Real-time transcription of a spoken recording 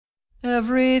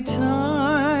Every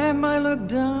time I look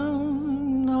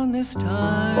down on this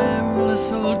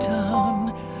timeless old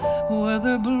town,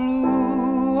 whether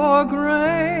blue or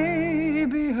gray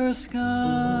be her skies,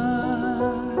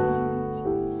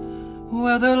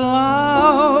 whether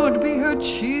loud be her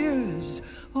cheers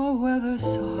or whether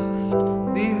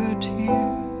soft be her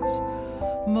tears,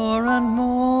 more and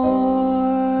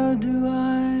more do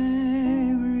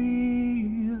I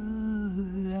realize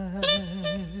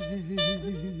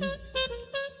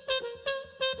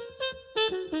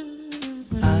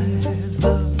I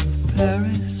love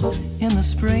Paris in the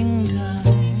springtime,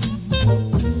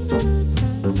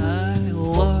 I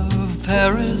love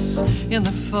Paris in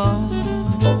the fall,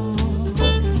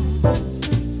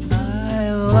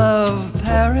 I love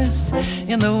Paris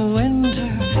in the winter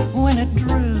when it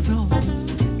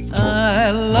drizzles,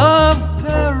 I love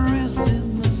Paris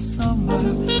in the summer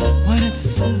when it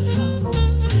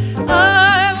sizzles,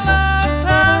 I love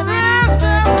Paris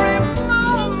every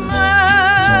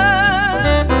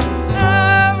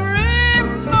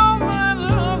moment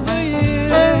of the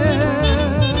year.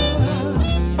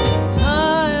 I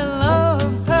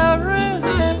love Paris.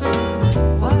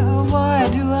 Why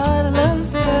do I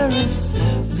love Paris?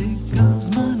 Because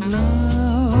my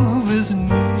love is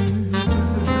near.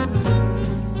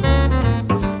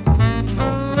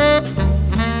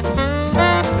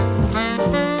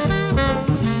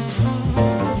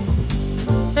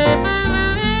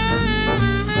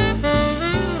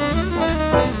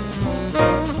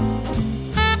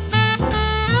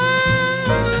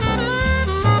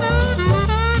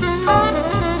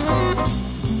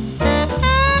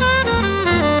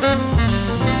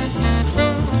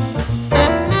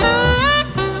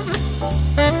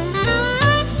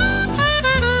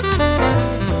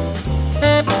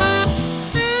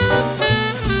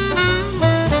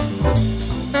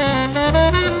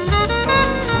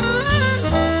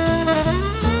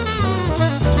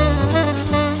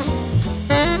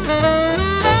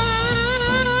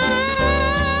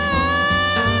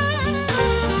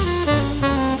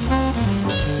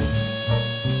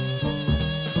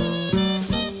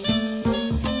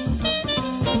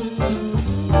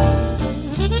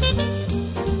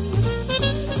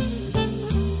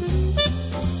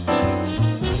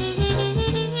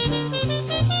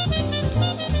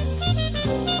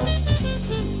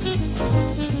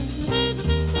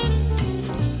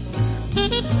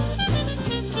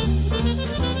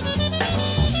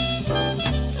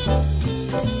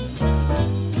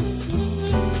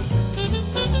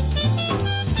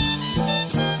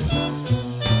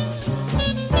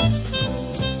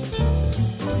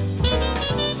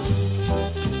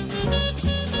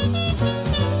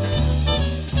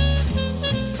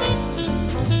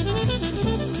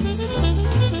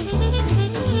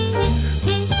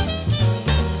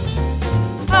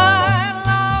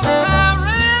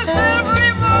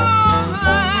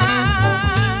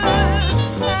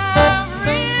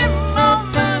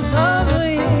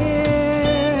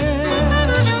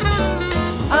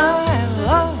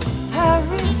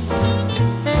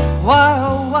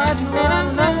 Why do I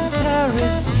love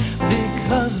Paris?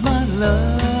 Because my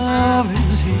love